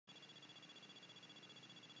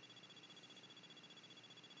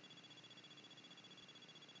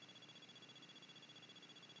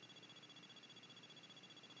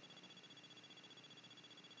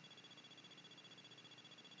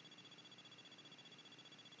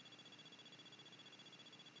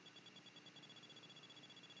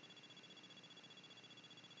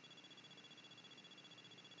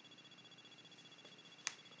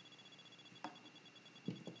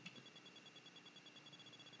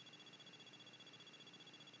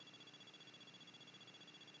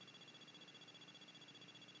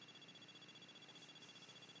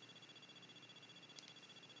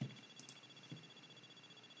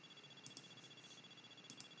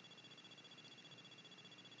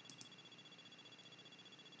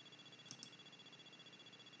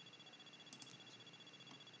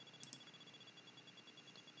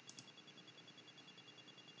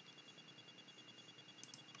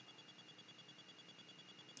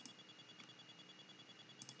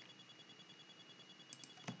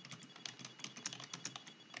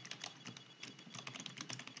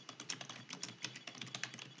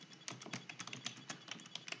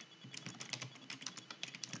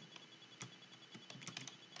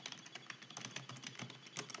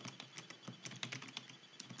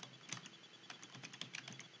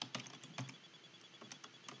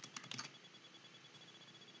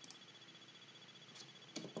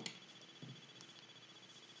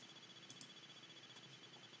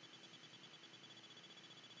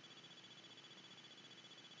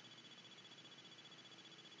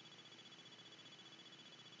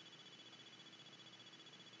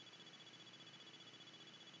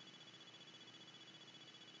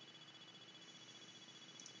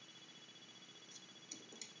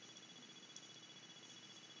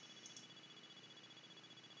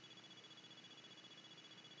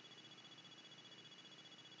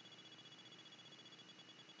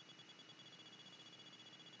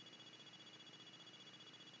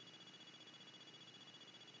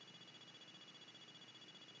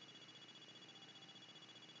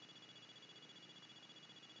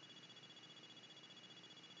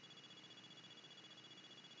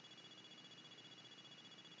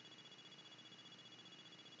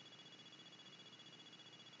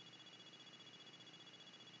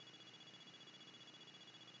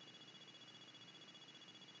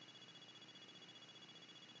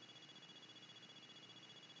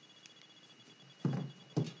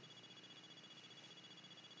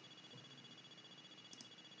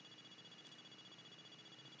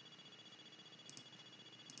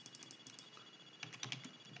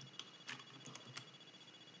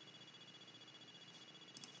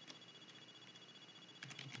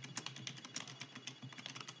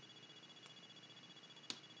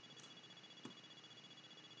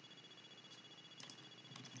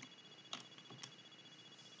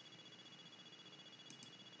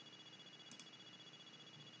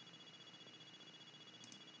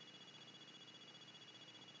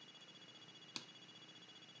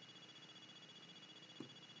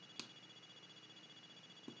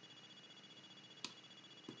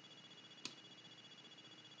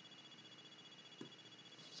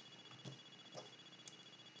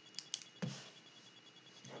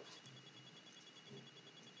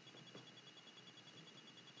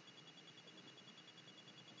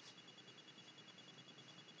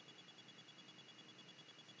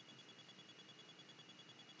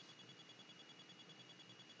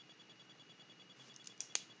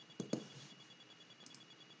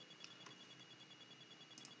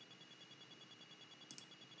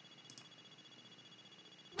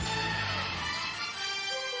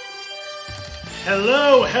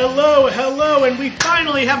Hello, hello, hello, and we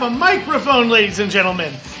finally have a microphone, ladies and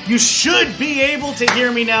gentlemen. You should be able to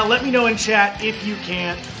hear me now. Let me know in chat if you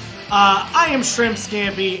can't. I am Shrimp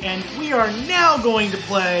Scampi, and we are now going to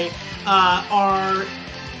play our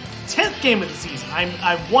 10th game of the season.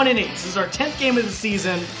 I've 1-8. This is our 10th game of the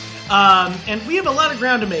season, and we have a lot of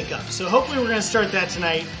ground to make up. So hopefully we're going to start that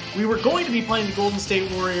tonight. We were going to be playing the Golden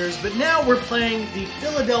State Warriors, but now we're playing the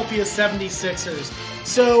Philadelphia 76ers.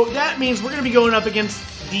 So that means we're going to be going up against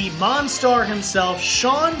the Monstar himself,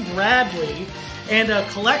 Shawn Bradley, and a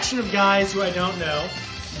collection of guys who I don't know,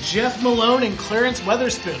 Jeff Malone and Clarence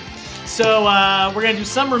Weatherspoon. So we're going to do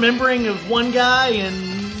some remembering of one guy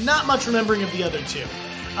and not much remembering of the other two.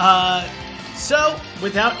 So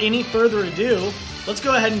without any further ado, let's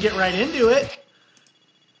go ahead and get right into it.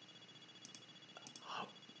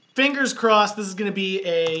 Fingers crossed this is going to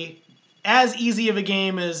be as easy of a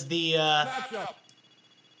game as the...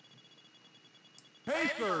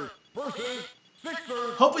 Pacers versus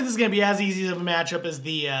Sixers. Hopefully this is going to be as easy of a matchup as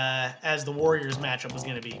the Warriors matchup was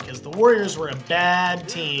going to be, because the Warriors were a bad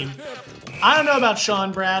team. I don't know about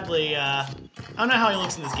Shawn Bradley. I don't know how he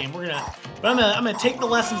looks in this game. But I'm gonna take the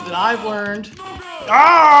lessons that I've learned.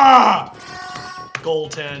 Ah!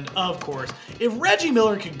 Goaltend, of course. If Reggie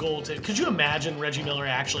Miller could goaltend, could you imagine Reggie Miller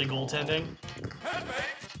actually goaltending?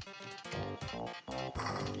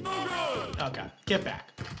 Okay, get back.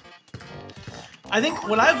 I think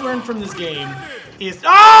what I've learned from this game is...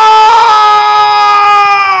 Ah!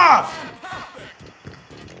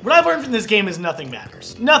 What I've learned from this game is nothing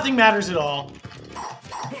matters. Nothing matters at all.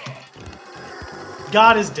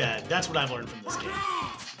 God is dead. That's what I've learned from this game.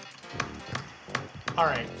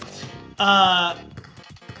 Alright. I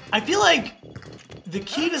feel like the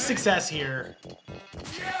key to success here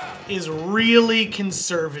is really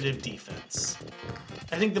conservative defense.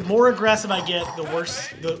 I think the more aggressive I get, the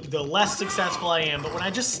less successful I am. But when I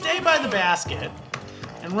just stay by the basket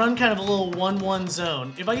and run kind of a little 1-1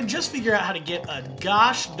 zone, if I can just figure out how to get a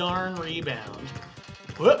gosh darn rebound.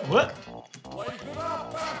 Whoop.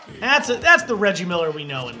 That's the Reggie Miller we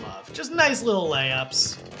know and love. Just nice little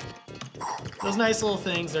layups. Those nice little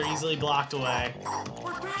things are easily blocked away.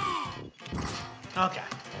 Okay.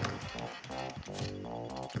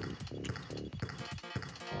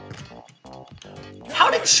 How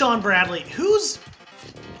did Shawn Bradley,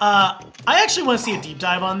 I actually want to see a deep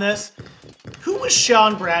dive on this. Who was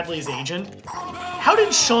Shawn Bradley's agent? How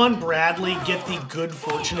did Shawn Bradley get the good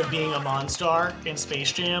fortune of being a Monstar in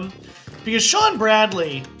Space Jam? Because Shawn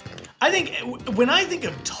Bradley, when I think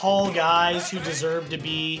of tall guys who deserve to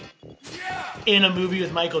be in a movie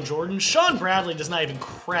with Michael Jordan, Shawn Bradley does not even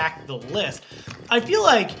crack the list. I feel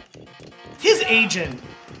like his agent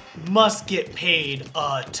must get paid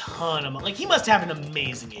a ton of money. Like, he must have an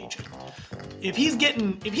amazing agent. If he's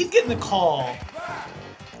getting the call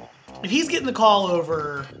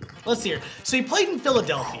over, let's see here. So he played in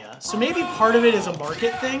Philadelphia. So maybe part of it is a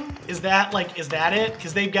market thing. Is that it?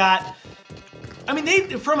 Because they've got,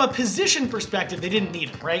 from a position perspective, they didn't need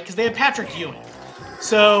him, right? Because they had Patrick Ewing.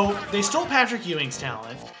 So they stole Patrick Ewing's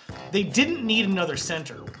talent. They didn't need another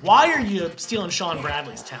center. Why are you stealing Shawn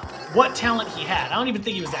Bradley's talent? What talent he had? I don't even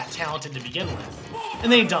think he was that talented to begin with. And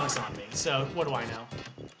then he dunks on me, so what do I know?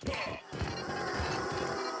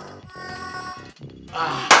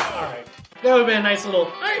 Alright. That would have been a nice little...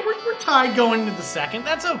 Alright, we're tied going into the second.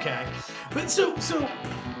 That's okay. But so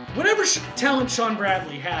whatever talent Shawn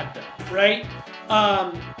Bradley had, though, right?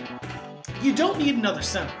 You don't need another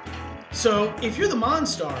center. So, if you're the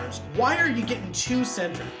Monstars, why are you getting two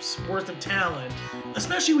centers worth of talent,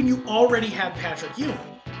 especially when you already have Patrick Ewing?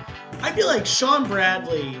 I feel like Shawn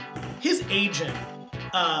Bradley, his agent,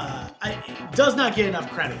 does not get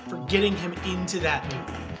enough credit for getting him into that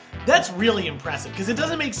movie. That's really impressive, because it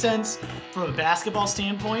doesn't make sense from a basketball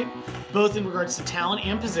standpoint, both in regards to talent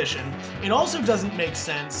and position. It also doesn't make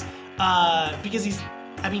sense because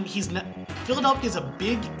Philadelphia's a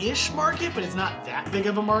big-ish market, but it's not that big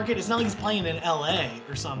of a market. It's not like he's playing in LA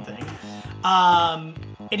or something. And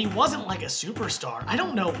he wasn't like a superstar. I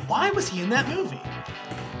don't know. Why was he in that movie?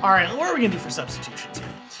 All right, what are we gonna do for substitutions here?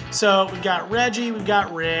 So we've got Reggie, we've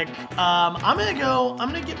got Rick. I'm gonna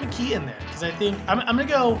get McKee in there because I think I'm gonna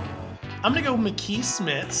go McKee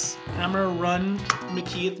Smits, and I'm gonna run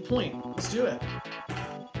McKee at the point. Let's do it.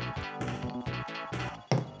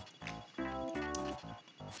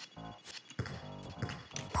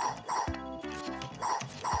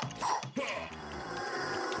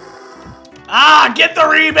 Get the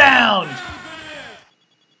rebound!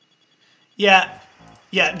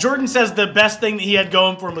 Yeah, Jordan says the best thing that he had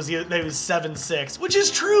going for him was that he was 7'6", which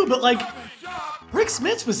is true, but, like, Rick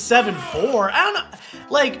Smits was 7'4". I don't know.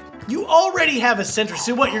 Like, You already have a center.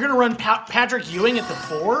 So what, you're going to run Patrick Ewing at the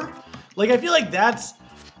 4? Like, I feel like that's...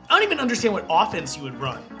 I don't even understand what offense you would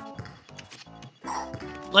run.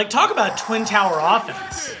 Like, talk about a twin tower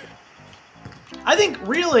offense. I think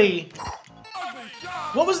really...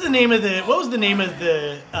 What was the name of the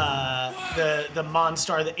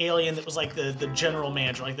Monstar, the alien that was like the general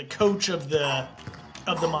manager, like the coach of the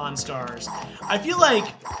Monstars? I feel like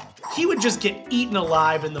he would just get eaten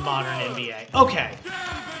alive in the modern NBA. Okay.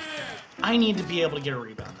 I need to be able to get a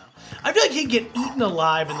rebound though. I feel like he'd get eaten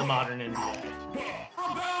alive in the modern NBA.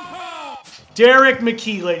 Derek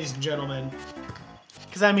McKee, ladies and gentlemen.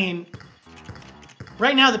 Because I mean,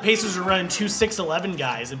 right now the Pacers are running 2 6'11"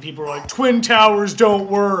 guys, and people are like, twin towers don't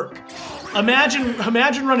work. Imagine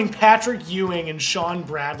running Patrick Ewing and Sean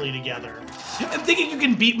Bradley together and thinking you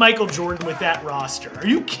can beat Michael Jordan with that roster. Are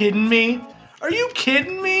you kidding me? Are you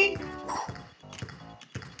kidding me?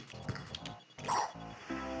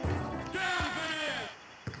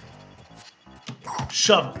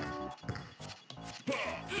 Shove him.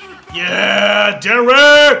 Yeah,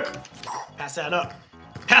 Derek! Pass that up.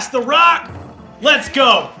 Pass the rock! Let's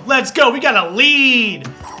go! Let's go! We got a lead!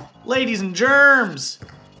 Ladies and germs!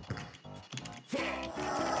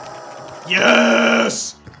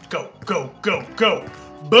 Yes! Go, go, go, go!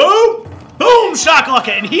 Boom! Boom, shakalaka!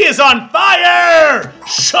 And he is on fire!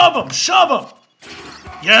 Shove him! Shove him!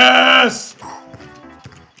 Yes!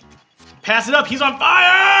 Pass it up. He's on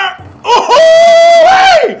fire!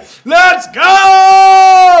 Oh, hey! Let's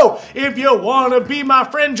go! If you want to be my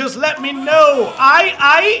friend, just let me know.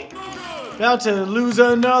 I about to lose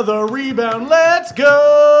another rebound. Let's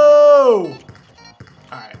go!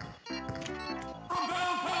 Alright.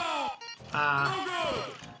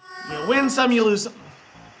 You win some, you lose some.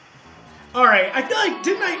 Alright, I feel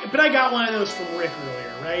like, but I got one of those from Rick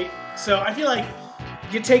earlier, right? So I feel like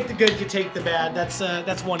you take the good, you take the bad.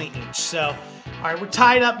 That's one of each. So, all right, we're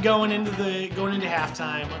tied up going into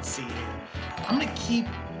halftime. Let's see here. I feel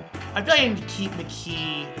like I need to keep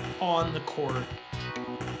McKee on the court.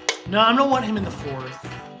 No, I don't want him in the 4th.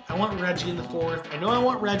 I want Reggie in the 4th. I know I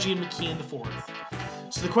want Reggie and McKee in the 4th.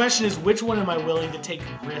 So the question is, which one am I willing to take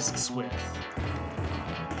risks with?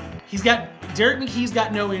 Derek McKee's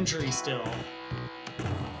got no injury still.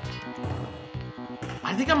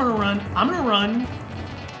 I think I'm gonna run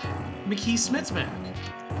McKee Smitsmack.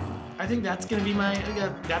 I think that's gonna be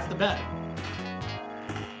that's the bet.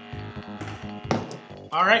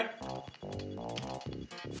 All right.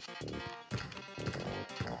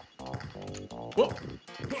 Whoop.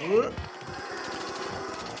 Whoop.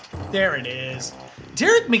 There it is.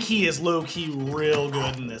 Derek McKee is low-key real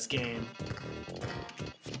good in this game.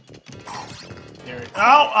 There it is.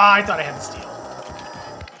 Oh, I thought I had the steal.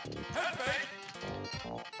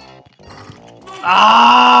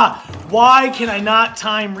 Why can I not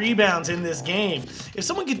time rebounds in this game? If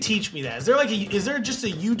someone could teach me that, is there just a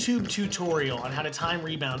YouTube tutorial on how to time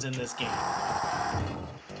rebounds in this game?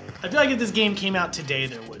 I feel like if this game came out today,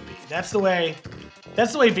 there would be. That's the way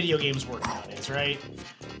video games work nowadays, right?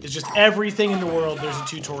 It's just everything in the world there's a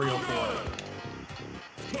tutorial for.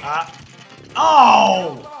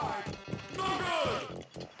 Oh!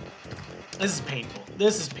 This is painful.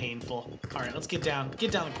 This is painful. All right, let's get down the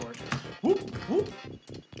court. Whoop, whoop.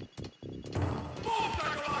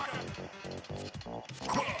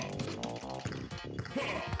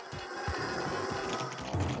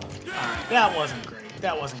 Alright, that wasn't great.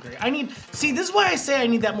 That wasn't great. See, this is why I say I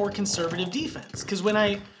need that more conservative defense. Because when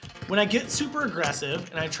I get super aggressive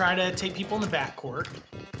and I try to take people in the backcourt,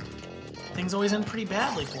 things always end pretty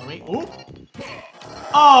badly for me. Ooh.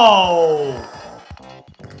 Oh!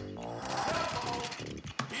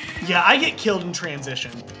 Yeah, I get killed in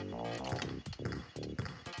transition.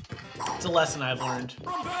 It's a lesson I've learned.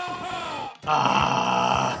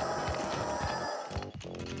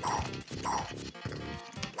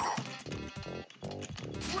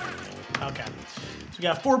 Okay. So we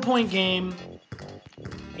got a 4-point game.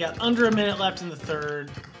 We got under a minute left in the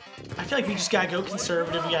 3rd. I feel like we just gotta go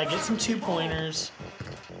conservative. We gotta get some 2-pointers.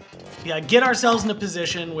 We gotta get ourselves in a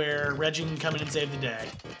position where Reggie can come in and save the day.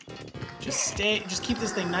 Just keep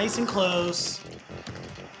this thing nice and close.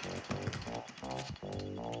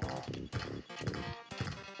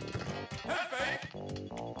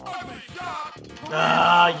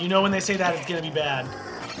 You know when they say that, it's gonna be bad.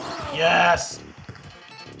 Yes!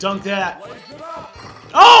 Dunk that.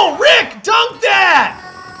 Oh, Rick! Dunk that!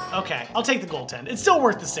 Okay, I'll take the goaltend. It's still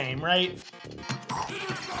worth the same, right?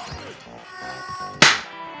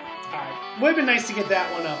 Alright, would have been nice to get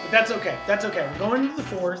that one up, but that's okay. That's okay. We're going into the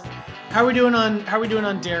 4th. How are we doing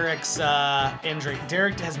on Derek's injury?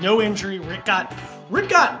 Derek has no injury. Rick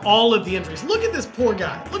got all of the injuries. Look at this poor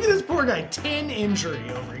guy. Look at this poor guy. 10 injury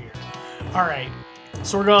over here. All right.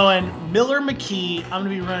 So we're going Miller McKee. I'm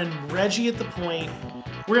going to be running Reggie at the point.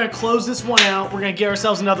 We're going to close this one out. We're going to get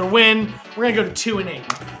ourselves another win. We're going to go to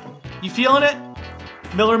 2-8. You feeling it?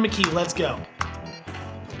 Miller McKee, let's go.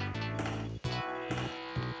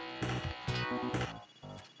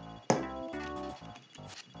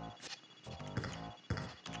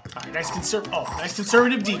 All right, nice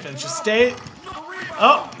conservative defense. Just stay.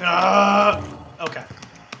 Oh, okay.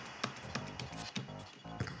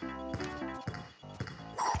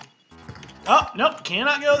 Oh, nope,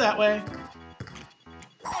 cannot go that way.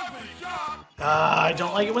 I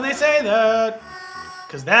don't like it when they say that,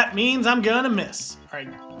 because that means I'm gonna miss. All right,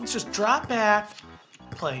 let's just drop back,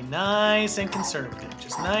 play nice and conservative.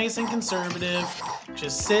 Just nice and conservative.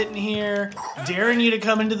 Just sitting here, daring you to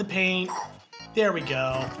come into the paint. There we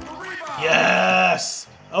go. Yes.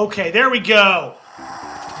 Okay, there we go.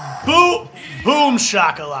 Boom, boom,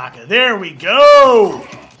 shakalaka. There we go.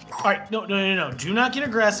 All right, no. Do not get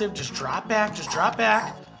aggressive. Just drop back. Just drop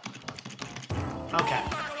back. Okay.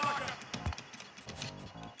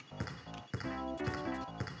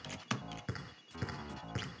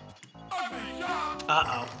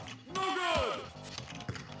 Uh-oh.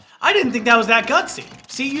 I didn't think that was that gutsy.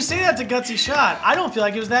 See, you say that's a gutsy shot. I don't feel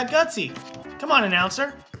like it was that gutsy. Come on,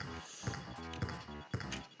 announcer.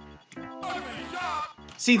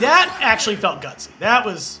 See, that actually felt gutsy. That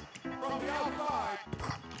was...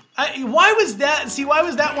 why was that... See, why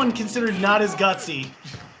was that one considered not as gutsy?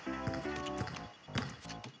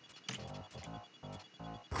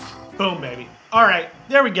 Boom, baby. All right,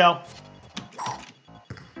 there we go.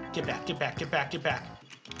 Get back, get back, get back, get back.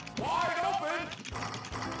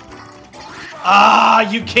 Ah,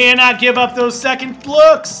 you cannot give up those second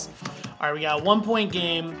looks. All right, we got a 1-point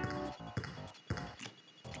game.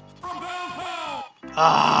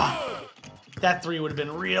 Ah, that 3 would have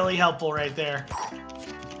been really helpful right there.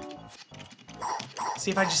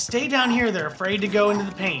 See, if I just stay down here, they're afraid to go into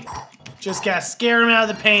the paint. Just gotta scare them out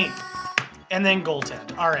of the paint. And then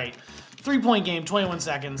goaltend. All right, 3-point game, 21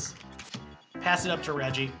 seconds. Pass it up to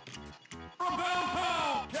Reggie.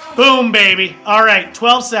 Boom, baby. All right,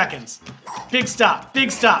 12 seconds. Big stop,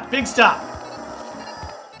 big stop, big stop.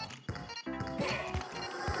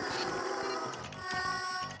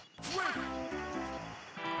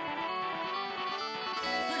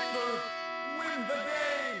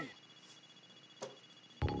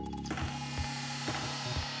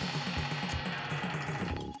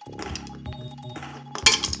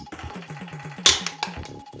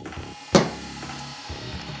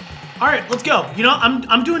 All right, let's go. You know,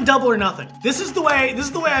 I'm doing double or nothing. This is the way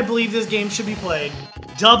I believe this game should be played.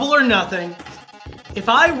 Double or nothing. If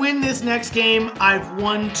I win this next game, I've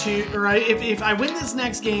won 2. Or if I win this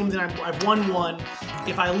next game, then I've won 1.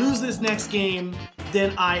 If I lose this next game,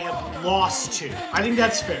 then I have lost 2. I think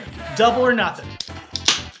that's fair. Double or nothing.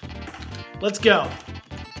 Let's go.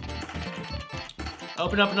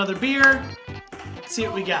 Open up another beer. Let's see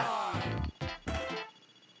what we got.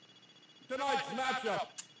 Tonight's matchup.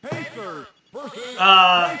 Pacers versus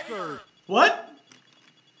Pacers. What?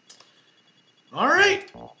 All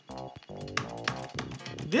right.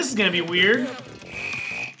 This is gonna be weird.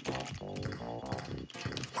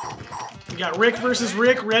 We got Rick versus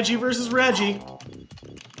Rick, Reggie versus Reggie.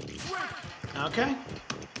 Okay.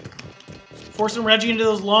 Forcing Reggie into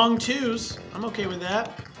those long 2s. I'm okay with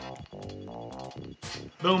that.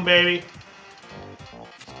 Boom, baby.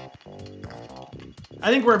 I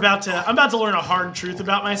think I'm about to learn a hard truth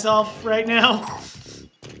about myself right now.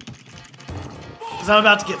 Because I'm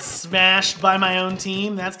about to get smashed by my own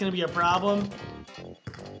team. That's going to be a problem.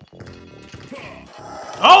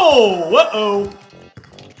 Oh, uh-oh.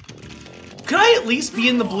 Could I at least be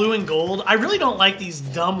in the blue and gold? I really don't like these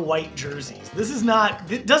dumb white jerseys.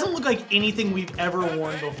 It doesn't look like anything we've ever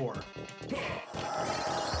worn before.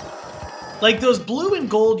 Like, those blue and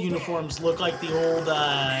gold uniforms look like the old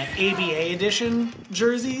ABA edition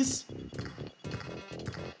jerseys.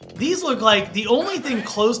 These look like the only thing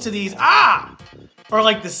close to these, are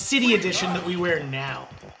like the city edition that we wear now.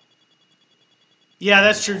 Yeah,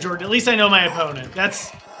 that's true, Jordan. At least I know my opponent.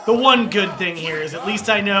 That's the one good thing here, is at least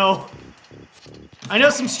I know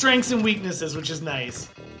some strengths and weaknesses, which is nice.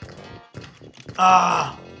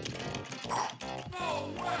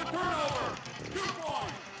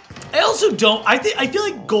 I also don't. I feel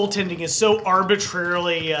like goaltending is so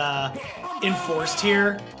arbitrarily enforced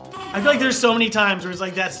here. I feel like there's so many times where it's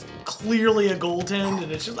like that's clearly a goaltend, and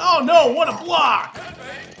it's just, oh no, what a block!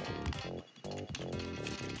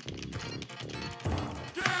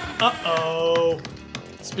 Uh-oh.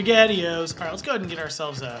 SpaghettiOs. All right, let's go ahead and get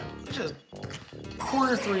ourselves a just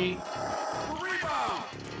corner 3.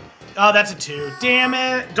 Oh, that's a 2. Damn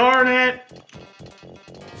it. Darn it.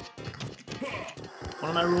 One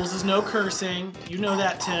of my rules is no cursing. You know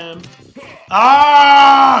that, Tim.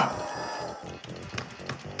 Ah!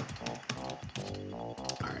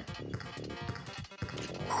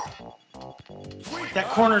 That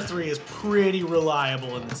corner 3 is pretty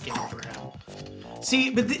reliable in this game for him. See,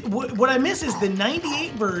 but what I miss is the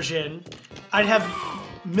 98 version. I'd have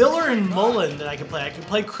Miller and Mullen that I could play. I could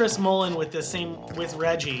play Chris Mullen with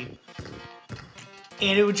Reggie.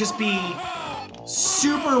 And it would just be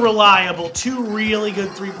super reliable. 2 really good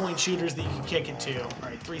 3-point shooters that you can kick it to. All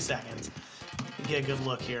right, 3 seconds. Get a good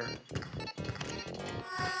look here.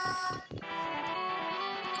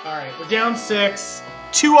 All right, we're down 6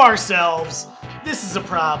 to ourselves. This is a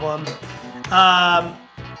problem.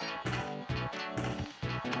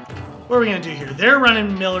 What are we going to do here? They're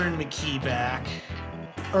running Miller and McKee back.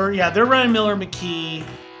 Or, yeah, they're running Miller and McKee.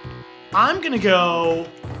 I'm going to go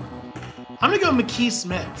McKee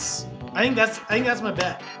Smits. I think that's my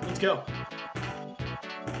bet. Let's go.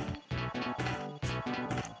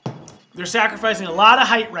 They're sacrificing a lot of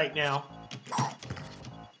height right now.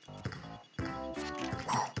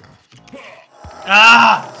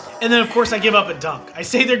 Ah! And then, of course, I give up a dunk. I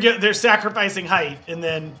say they're sacrificing height, and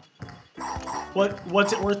then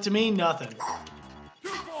what's it worth to me? Nothing.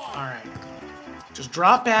 All right. Just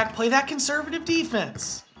drop back, play that conservative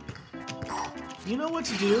defense. You know what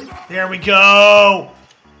to do. There we go.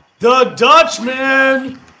 The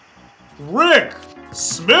Dutchman, Rick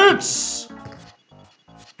Smits.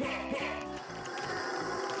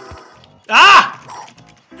 Ah!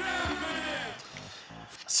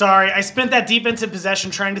 Sorry, I spent that defensive possession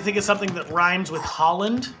trying to think of something that rhymes with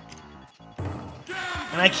Holland,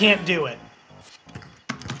 and I can't do it.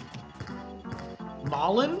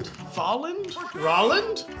 Molland? Folland?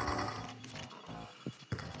 Rolland?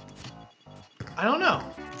 I don't know.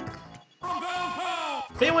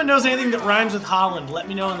 If anyone knows anything that rhymes with Holland, let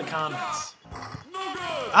me know in the comments.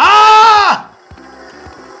 Ah!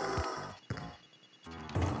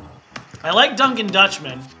 I like Duncan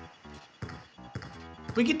Dutchman.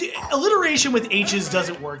 We could do alliteration with H's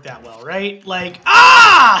doesn't work that well, right? Like,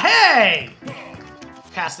 ah, hey!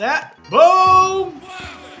 Pass that. Boom!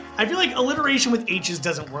 I feel like alliteration with H's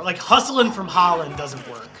doesn't work. Like hustling from Holland doesn't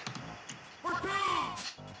work.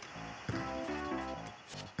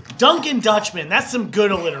 Duncan Dutchman, that's some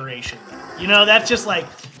good alliteration. You know, that's just like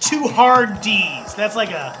 2 hard D's. That's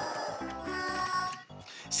like a...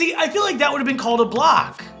 See, I feel like that would have been called a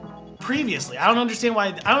block previously. I don't understand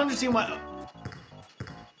why...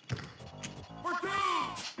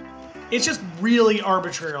 It's just really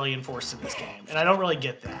arbitrarily enforced in this game, and I don't really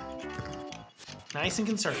get that. Nice and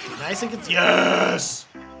conservative. Nice and yes!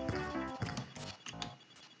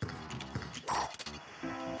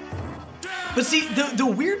 But see, the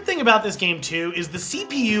weird thing about this game, too, is the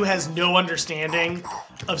CPU has no understanding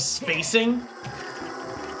of spacing.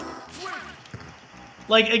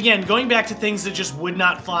 Like, again, going back to things that just would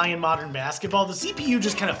not fly in modern basketball, the CPU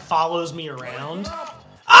just kind of follows me around.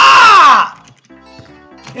 Ah!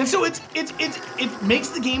 And so it makes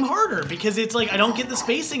the game harder because it's like I don't get the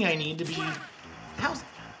spacing I need to be.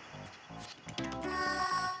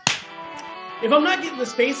 If I'm not getting the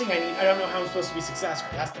spacing I need, I don't know how I'm supposed to be successful.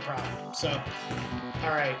 That's the problem. So,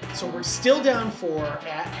 all right. So we're still down 4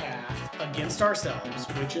 at half against ourselves,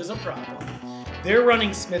 which is a problem. They're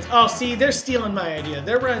running Smits. Oh, see, they're stealing my idea.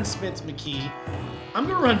 They're running Smits McKee. I'm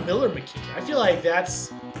gonna run Miller McKee. I feel like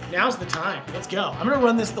now's the time. Let's go. I'm gonna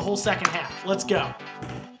run this the whole second half. Let's go.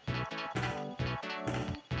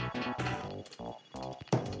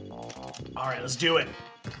 All right, let's do it.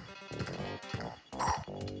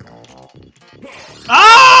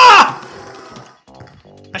 Ah!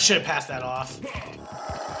 I should have passed that off.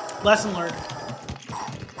 Lesson learned.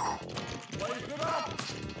 All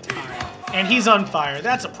right. And he's on fire.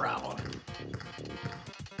 That's a problem.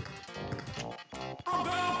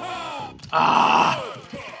 Ah!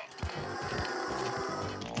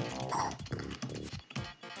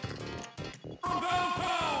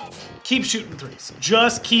 Keep shooting threes.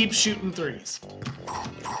 Just keep shooting threes.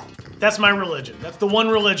 That's my religion. That's the one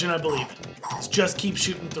religion I believe in. It's just keep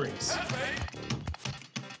shooting threes.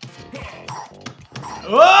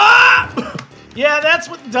 Ah! Yeah, that's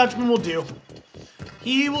what the Dutchman will do.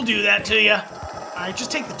 He will do that to you. All right,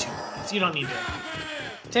 just take the 2 points. You don't need to.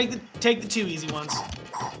 Take the 2 easy ones.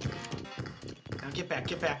 Now get back,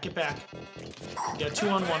 get back, get back. You got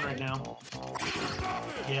 2-on-1 right now.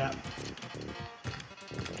 Yeah.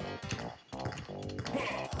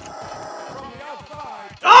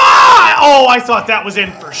 Ah! Oh, I thought that was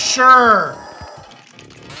in for sure.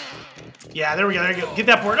 Yeah, there we go. There you go. Get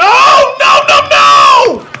that board. Oh, no, no,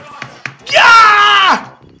 no!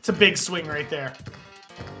 Yeah! It's a big swing right there.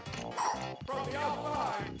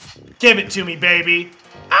 Give it to me, baby.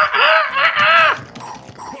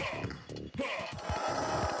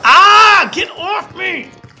 Ah, get off me!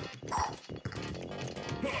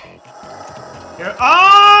 Here.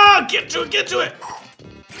 Ah, get to it, get to it.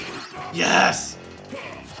 Yes.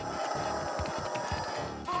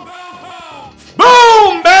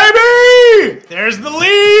 Boom, baby! There's the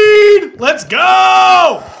lead. Let's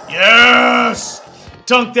go. Yes.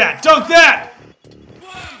 Dunk that, dunk that.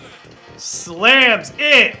 Slams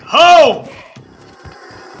it home.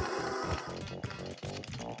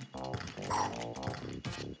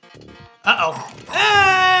 Uh-oh.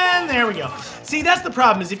 And there we go. See, that's the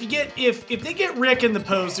problem, is if they get Rick in the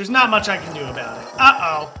post, there's not much I can do about it.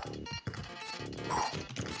 Uh-oh.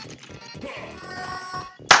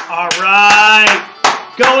 All right.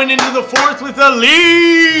 Going into the fourth with a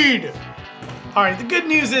lead. All right, the good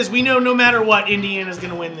news is we know no matter what, Indiana's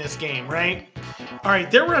going to win this game, right? All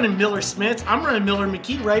right, they're running Miller Smith. I'm running Miller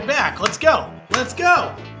McKee right back. Let's go. Let's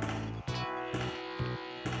go.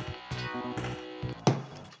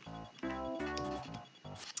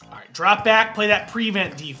 All right, drop back, play that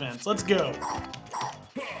prevent defense. Let's go.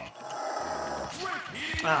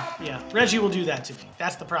 Ah, yeah, Reggie will do that to me.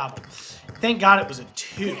 That's the problem. Thank God it was a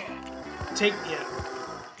 2. Yeah.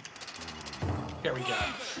 There we go.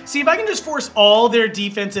 See, if I can just force all their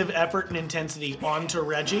defensive effort and intensity onto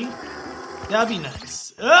Reggie, that'd be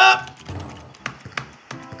nice. Up!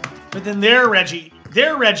 But then their Reggie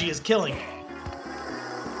is killing it.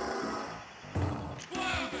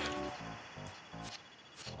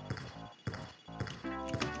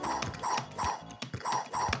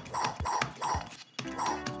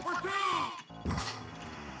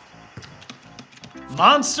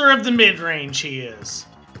 Monster of the mid-range he is.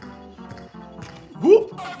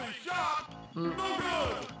 Whoop.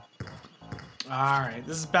 Alright,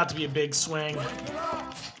 this is about to be a big swing.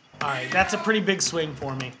 Alright, that's a pretty big swing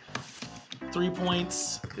for me. 3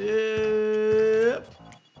 points.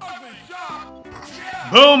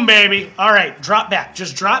 Boom, baby. Alright, drop back.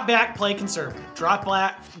 Just drop back, play conservative. Drop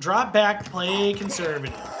back, play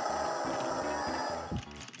conservative.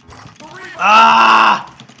 Ah!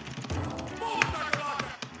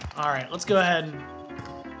 Alright, let's go ahead and...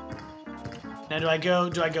 Now do I go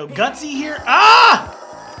gutsy here? Ah!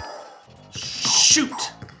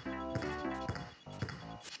 Shoot!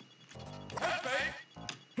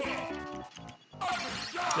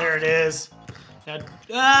 There it is. Now,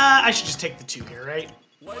 I should just take the 2 here, right?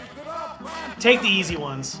 Take the easy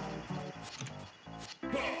ones.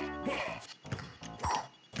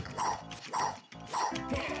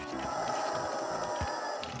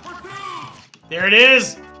 There it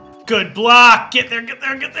is. Good block. Get there, get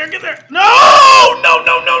there, get there, get there. No! No,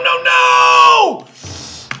 no, no, no, no!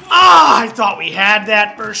 Ah, I thought we had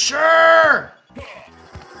that for sure.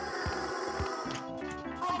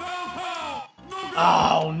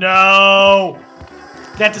 Oh, no.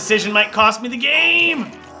 That decision might cost me the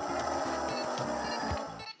game.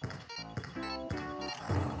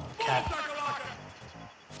 Okay.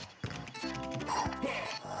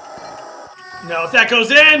 No, if that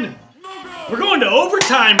goes in, we're going to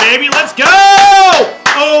overtime, baby. Let's go!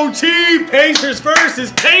 OT, Pacers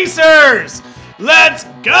versus Pacers. Let's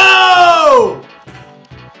go!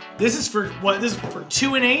 This is for what? This is for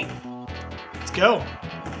 2 and 8. Let's go.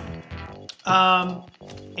 And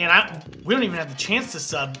we don't even have the chance to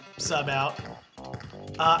sub out.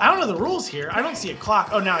 I don't know the rules here. I don't see a clock.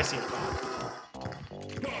 Oh, now I see a clock.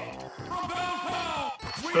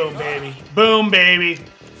 Boom, baby. Boom, baby.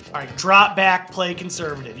 All right, drop back, play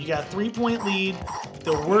conservative. You got a 3-point lead.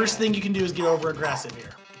 The worst thing you can do is get over aggressive here.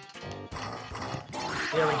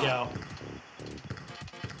 There we go.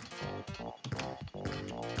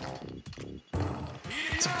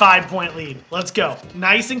 It's a 5-point lead. Let's go.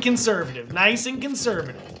 Nice and conservative. Nice and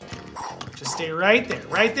conservative. Just stay right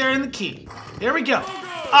there in the key. There we go.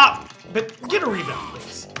 Up, but get a rebound,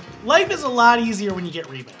 please. Life is a lot easier when you get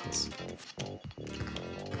rebounds.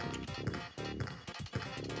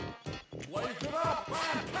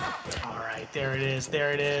 All right, there it is.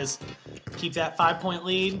 There it is. Keep that 5-point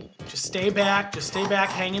lead. Just stay back. Just stay back.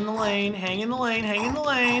 Hang in the lane. Hang in the lane. Hang in the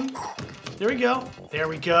lane. There we go. There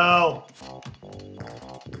we go.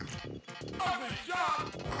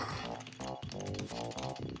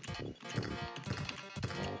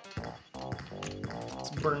 Let's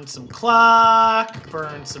burn some clock.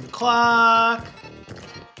 Burn some clock.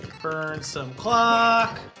 Burn some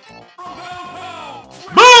clock.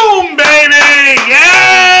 Boom, baby!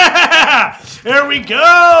 Yeah! There we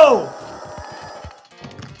go!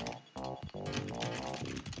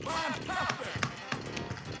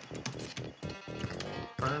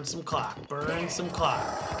 Burn some clock. Burn some clock.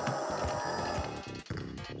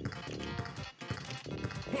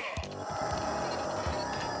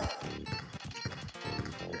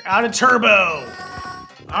 You're out of turbo.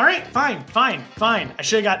 All right, fine. I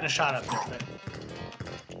should have gotten a shot up there, but...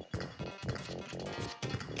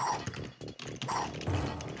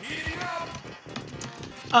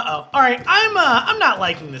 Uh-oh. All right, I'm not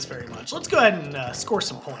liking this very much. Let's go ahead and score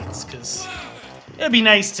some points, because it'd be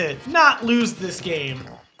nice to not lose this game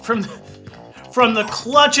from the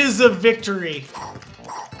clutches of victory.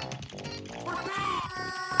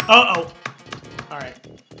 Uh-oh. All right,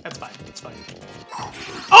 that's fine. That's fine.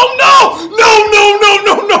 Oh no! No!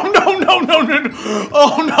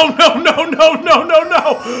 Oh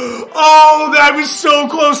no! Oh, I was so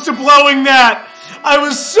close to blowing that. I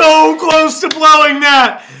was so close to blowing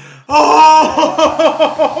that.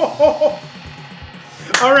 Oh!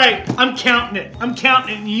 All right, I'm counting it.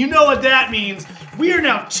 And you know what that means. We are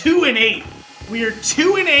now 2-8. We are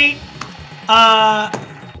 2-8.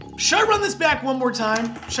 Should I run this back one more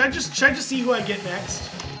time? Should I just see who I get next?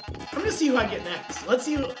 I'm gonna see who I get next. Let's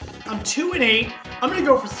see. I'm 2-8. I'm gonna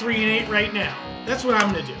go for 3-8 right now. That's what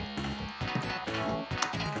I'm gonna do.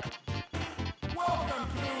 Welcome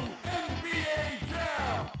to NBA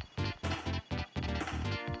Jam.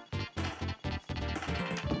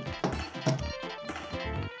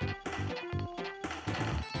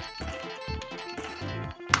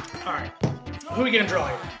 All right. Who are we gonna draw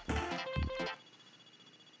here?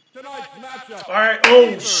 Tonight's matchup. All right.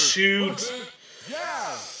 Oh shoot.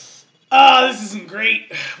 Yeah. This isn't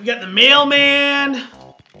great. We got the mailman. Here's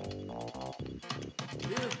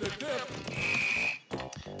the tip.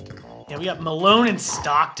 Yeah, we got Malone and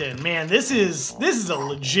Stockton. Man, this is a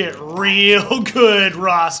legit, real good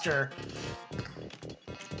roster.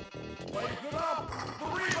 Plays it up. The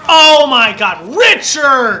rebound. Oh my God,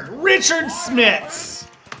 Richard Smits.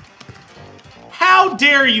 How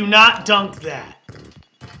dare you not dunk that?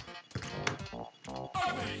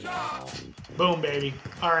 Ugly shot. Boom, baby.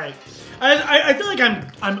 All right. I feel like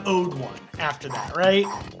I'm owed one after that, right?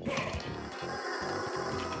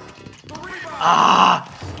 The rebound.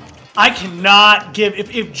 I cannot give...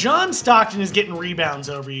 If John Stockton is getting rebounds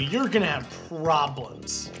over you, you're going to have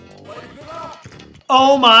problems. Plays it up.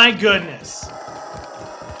 Oh my goodness.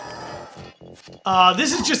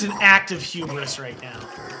 This is just an act of hubris right now.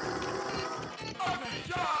 Ugly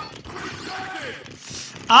shot. Rejected.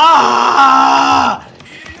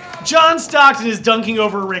 John Stockton is dunking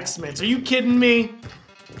over Rick Smits. Are you kidding me?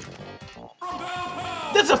 From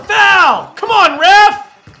downtown. That's a foul! Come on, ref!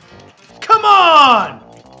 Come on!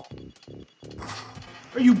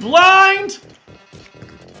 Are you blind?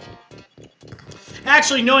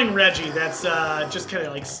 Actually, knowing Reggie, that's just kind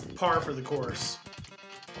of like par for the course.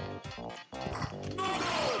 No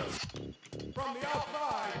good. From the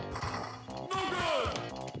outside. No good.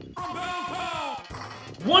 From downtown.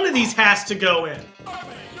 One of these has to go in.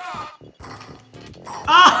 Ugly shot.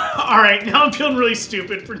 Alright, now I'm feeling really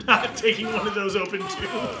stupid for not taking one of those open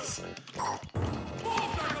twos.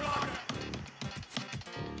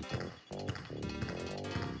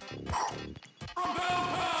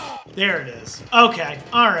 There it is. Okay,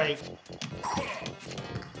 alright.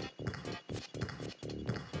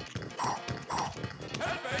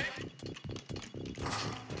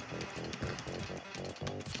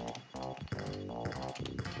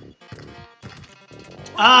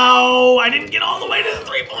 Oh, I didn't get all the way to the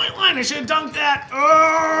three-point line. I should have dunked that.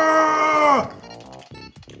 Oh!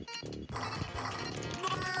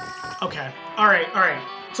 Okay. All right.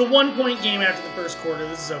 It's a one-point game after the first quarter.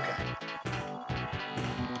 This is okay.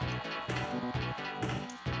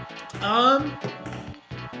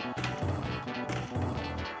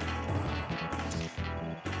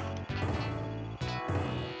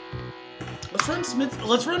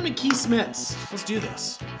 Let's run McKee Smits. Let's do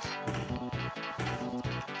this.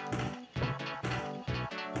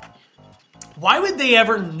 Why would they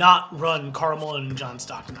ever not run Karl Malone and John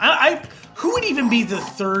Stockton? Who would even be the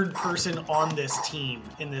third person on this team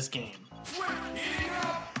in this game?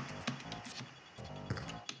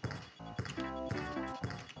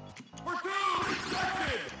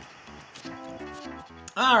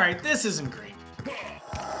 All right, this isn't great.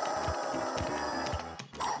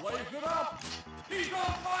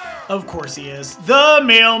 Of course he is. The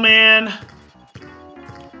mailman.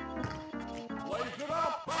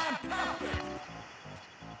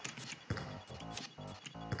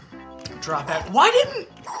 Drop back. Why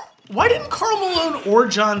didn't Karl Malone or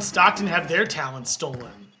John Stockton have their talent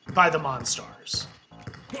stolen by the Monstars?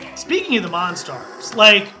 speaking of the Monstars,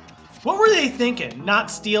 like, what were they thinking?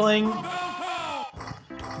 Not stealing?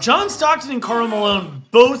 John Stockton and Karl Malone,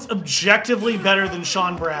 both objectively better than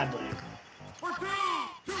Sean Bradley.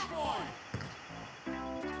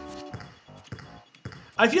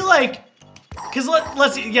 I feel like, because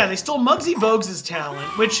let's see, yeah, they stole Muggsy Bogues'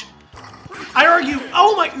 talent, which I'd argue,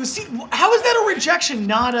 oh my, see, how is that a rejection,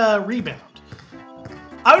 not a rebound?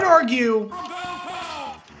 I'd argue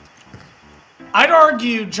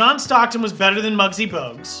John Stockton was better than Muggsy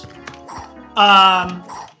Bogues. I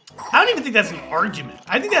don't even think that's an argument.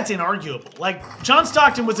 I think that's inarguable. Like, John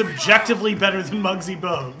Stockton was objectively better than Muggsy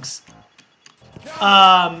Bogues.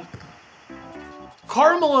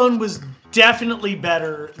 Karl Malone was definitely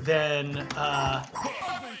better than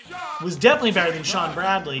Sean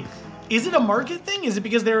Bradley. Is it a market thing? Is it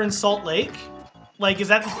because they're in Salt Lake? Like, is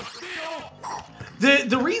that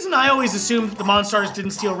the reason I always assumed the Monstars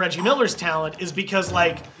didn't steal Reggie Miller's talent is because,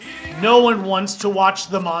 like, no one wants to watch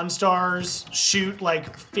the Monstars shoot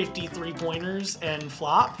like 50 3-pointers and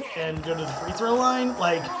flop and go to the free throw line.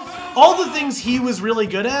 Like, all the things he was really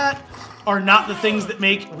good at are not the things that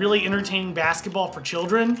make really entertaining basketball for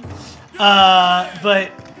children.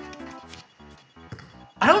 But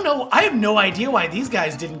I don't know. I have no idea why these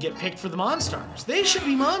guys didn't get picked for the Monstars. They should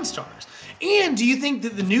be Monstars. And do you think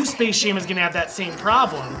that the new Space Jam is going to have that same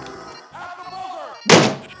problem?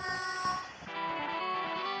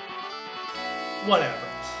 Whatever.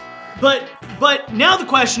 But now the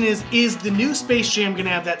question is the new Space Jam going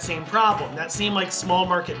to have that same problem? That same, like, small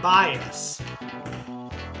market bias?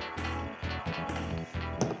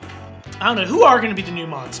 I don't know. Who are going to be the new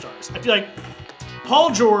Monstars? I feel like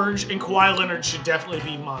Paul George and Kawhi Leonard should definitely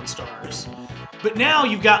be Monstars. But now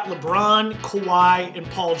you've got LeBron, Kawhi, and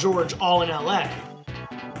Paul George all in LA.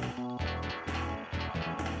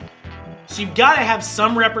 So you've got to have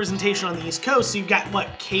some representation on the East Coast. So you've got, what,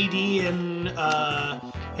 KD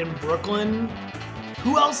in Brooklyn?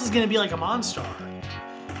 Who else is going to be like a Monstar?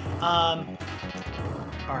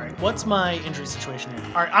 All right, what's my injury situation here?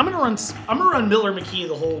 All right, I'm gonna run Miller McKee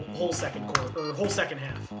the whole second quarter or whole second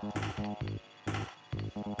half.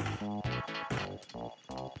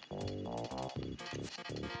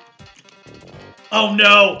 Oh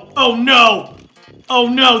no! Oh no! Oh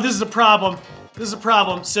no! This is a problem. This is a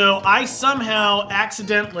problem. So I somehow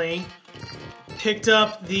accidentally picked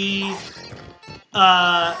up the.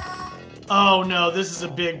 Oh no! This is a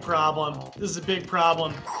big problem. This is a big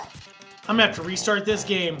problem. I'm gonna have to restart this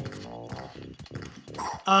game.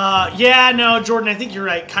 Yeah, no, Jordan, I think you're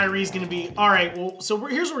right. Kyrie's gonna be all right. Well, so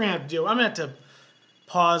here's what we're gonna have to do. I'm gonna have to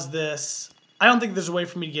pause this. I don't think there's a way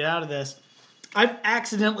for me to get out of this. I've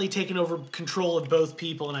accidentally taken over control of both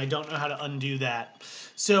people, and I don't know how to undo that.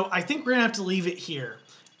 So I think we're gonna have to leave it here.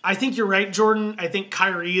 I think you're right, Jordan. I think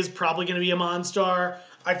Kyrie is probably gonna be a Monstar.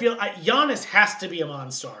 I feel Giannis has to be a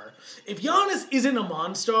Monstar. If Giannis isn't a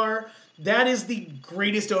Monstar, that is the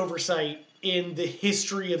greatest oversight in the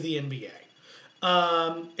history of the NBA.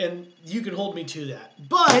 And you can hold me to that.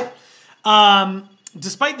 But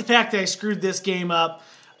despite the fact that I screwed this game up,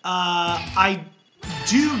 I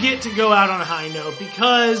do get to go out on a high note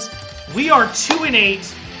because we are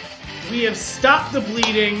 2-8. We have stopped the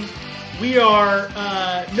bleeding. We are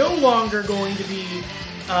no longer going to be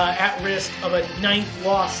at risk of a 9th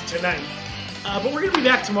loss tonight. But we're going to be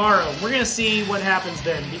back tomorrow. We're going to see what happens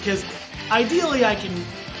then because ideally I can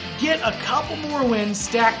get a couple more wins,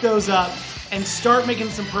 stack those up, and start making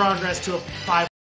some progress to a 5